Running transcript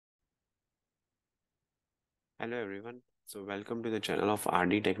Hello everyone. So welcome to the channel of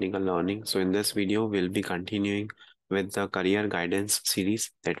RD Technical Learning. So in this video, we'll be continuing with the career guidance series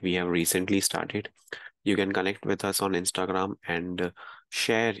that we have recently started. You can connect with us on Instagram and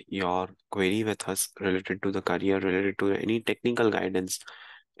share your query with us related to the career, related to any technical guidance,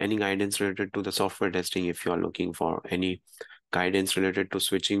 any guidance related to the software testing if you are looking for any guidance related to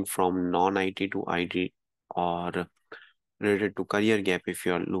switching from non-IT to IT or related to career gap if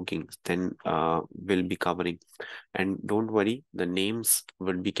you are looking, then we'll be covering. And don't worry, the names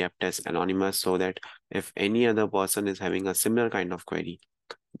will be kept as anonymous so that if any other person is having a similar kind of query,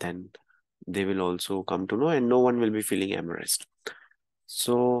 then they will also come to know and no one will be feeling embarrassed.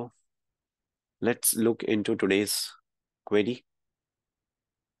 So let's look into today's query.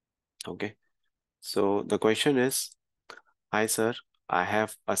 Okay. So the question is, hi sir, I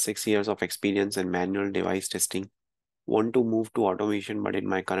have a 6 years of experience in manual device testing. Want to move to automation, but in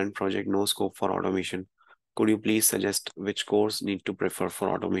my current project, no scope for automation. Could you please suggest which course need to prefer for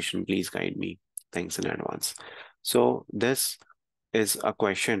automation? Please guide me. Thanks in advance. So this is a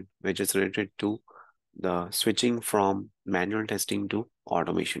question which is related to the switching from manual testing to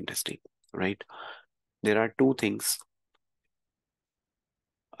automation testing, right? There are two things.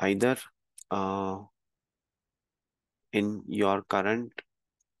 Either uh, in your current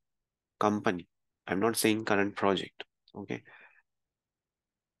company, I'm not saying current project, okay,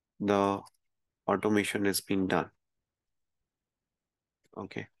 the automation is being done,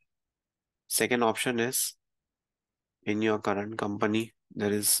 okay. Second option is in your current company,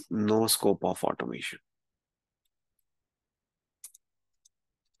 there is no scope of automation.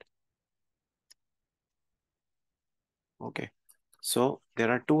 Okay. So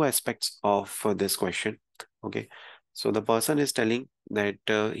there are two aspects of this question. Okay. So the person is telling that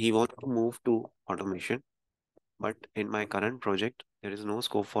he wants to move to automation, but in my current project, there is no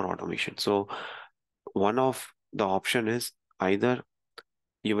scope for automation. So one of the option is either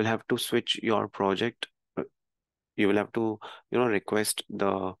you will have to switch your project, you will have to, request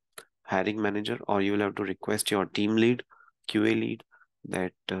the hiring manager, or you will have to request your team lead, QA lead,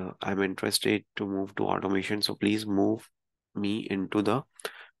 that I'm interested to move to automation. So please move me into the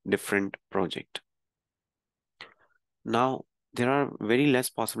different project. Now, there are very less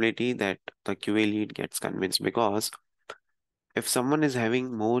possibility that the QA lead gets convinced because if someone is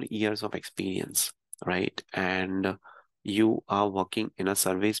having more years of experience, right, and you are working in a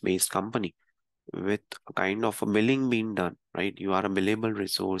service-based company with a kind of a billing being done, right? You are a billable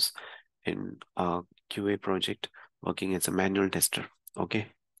resource in a QA project working as a manual tester. Okay.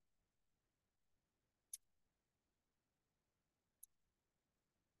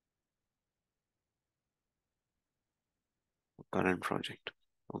 Current project.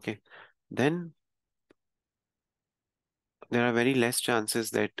 Okay. Then there are very less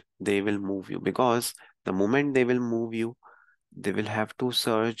chances that they will move you because the moment they will move you, they will have to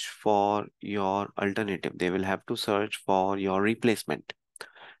search for your alternative. They will have to search for your replacement.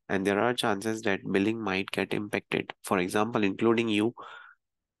 And there are chances that billing might get impacted. For example, including you,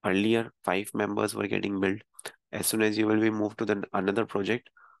 earlier 5 members were getting billed. As soon as you will be moved to the another project,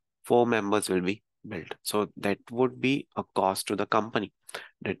 4 members will be billed. So that would be a cost to the company.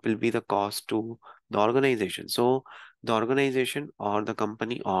 That will be the cost to the organization. So the organization or the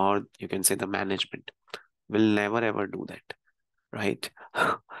company, or you can say the management, will never ever do that, right?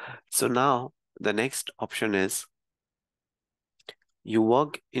 So now the next option is you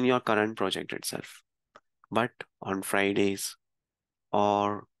work in your current project itself, but on Fridays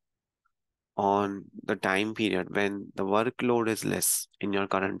or on the time period when the workload is less in your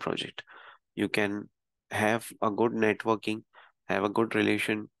current project, you can have a good networking, have a good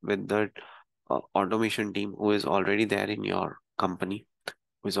relation with the automation team who is already there in your company,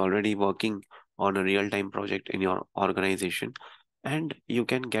 who is already working on a real-time project in your organization, and you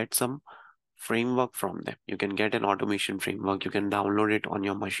can get some framework from them. You can get an automation framework, you can download it on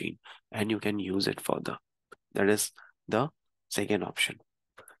your machine, and you can use it further. That is the second option,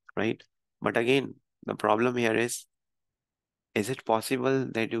 right? But again, the problem here is it possible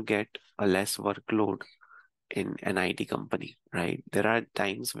that you get a less workload in an IT company, right? There are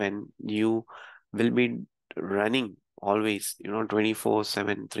times when you will be running always,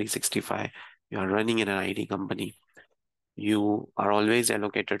 24/7, 365. You are running in an IT company. You are always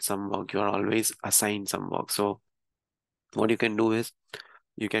allocated some work. You are always assigned some work. So what you can do is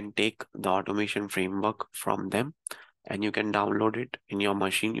you can take the automation framework from them and you can download it in your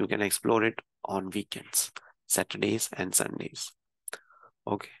machine. You can explore it on weekends, Saturdays and Sundays.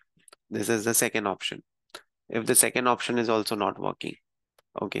 Okay. This is the second option. If the second option is also not working,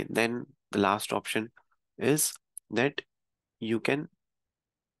 okay, then the last option is that you can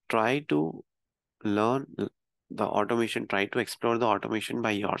try to learn. the automation, try to explore the automation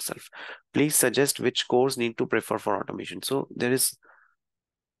by yourself. Please suggest which course need to prefer for automation. So there is,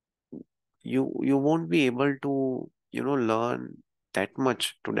 you won't be able to, learn that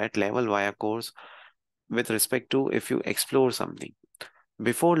much to that level via course with respect to if you explore something.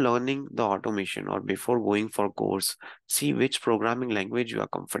 Before learning the automation or before going for course, see which programming language you are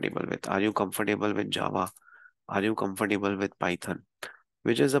comfortable with. Are you comfortable with Java? Are you comfortable with Python?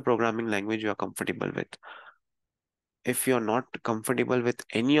 Which is the programming language you are comfortable with? If you're not comfortable with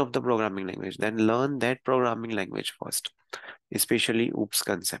any of the programming language, then learn that programming language first, especially OOPS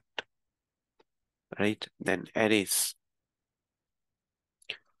concept, right? Then arrays,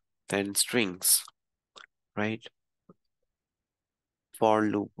 then strings, right? For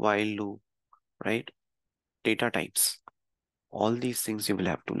loop, while loop, right? Data types. All these things you will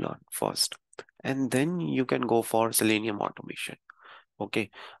have to learn first. And then you can go for Selenium automation.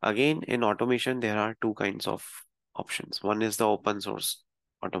 Okay. Again, in automation, there are two kinds of options. One is the open source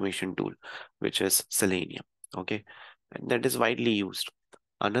automation tool, which is Selenium. Okay. And that is widely used.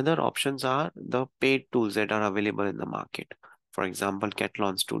 Another options are the paid tools that are available in the market. For example,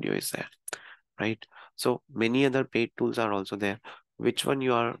 Catalan Studio is there, right? So many other paid tools are also there. Which one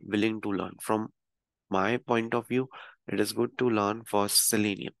you are willing to learn? From my point of view, it is good to learn first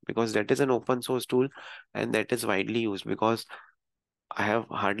Selenium because that is an open source tool and that is widely used, because I have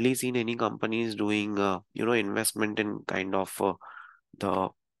hardly seen any companies doing, investment in kind of the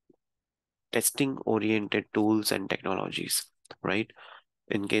testing oriented tools and technologies, right?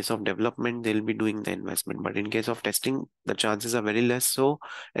 In case of development, they'll be doing the investment, but in case of testing, the chances are very less. So,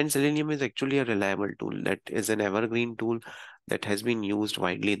 and Selenium is actually a reliable tool, that is an evergreen tool that has been used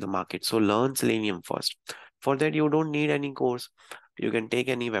widely in the market. So learn Selenium first. For that, you don't need any course. You can take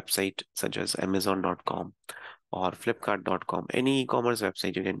any website such as Amazon.com or Flipkart.com, any e-commerce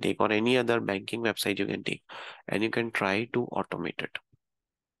website you can take, or any other banking website you can take, and you can try to automate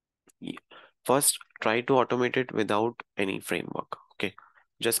it. First, try to automate it without any framework. Okay.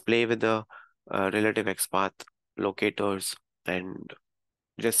 Just play with the relative XPath locators and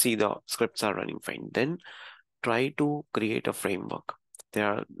just see the scripts are running fine. Then try to create a framework. There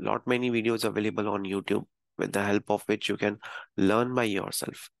are lot many videos available on YouTube with the help of which you can learn by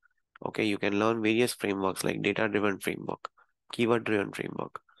yourself. Okay. You can learn various frameworks like data-driven framework, keyword-driven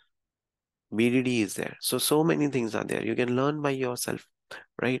framework. BDD is there. So many things are there. You can learn by yourself,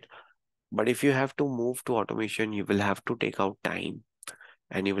 right? But if you have to move to automation, you will have to take out time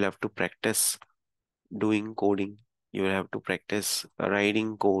and you will have to practice doing coding. You will have to practice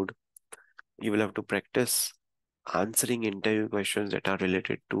writing code. You will have to practice answering interview questions that are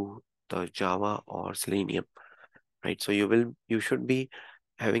related to the Java or Selenium, right? So you should be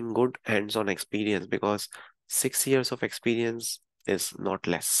having good hands-on experience, because 6 years of experience is not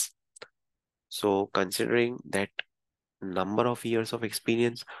less. So considering that number of years of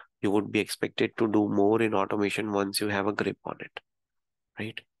experience, you would be expected to do more in automation once you have a grip on it,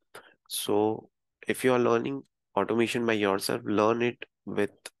 right? So if you are learning automation by yourself, learn it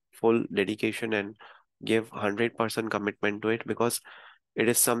with full dedication and give 100% commitment to it, because it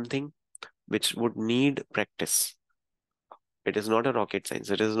is something which would need practice. It is not a rocket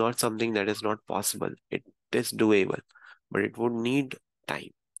science. It is not something that is not possible. It is doable, but it would need time,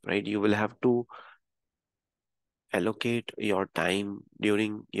 right? You will have to allocate your time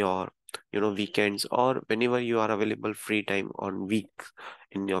during your weekends, or whenever you are available free time on weeks,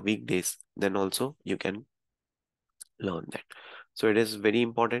 in your weekdays, then also you can learn that. So it is very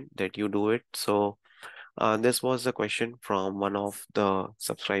important that you do it. So this was a question from one of the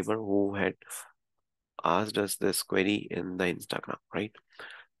subscriber who had asked us this query in the Instagram, right?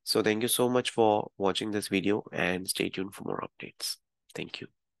 So thank you so much for watching this video and stay tuned for more updates. Thank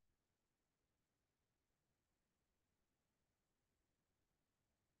you.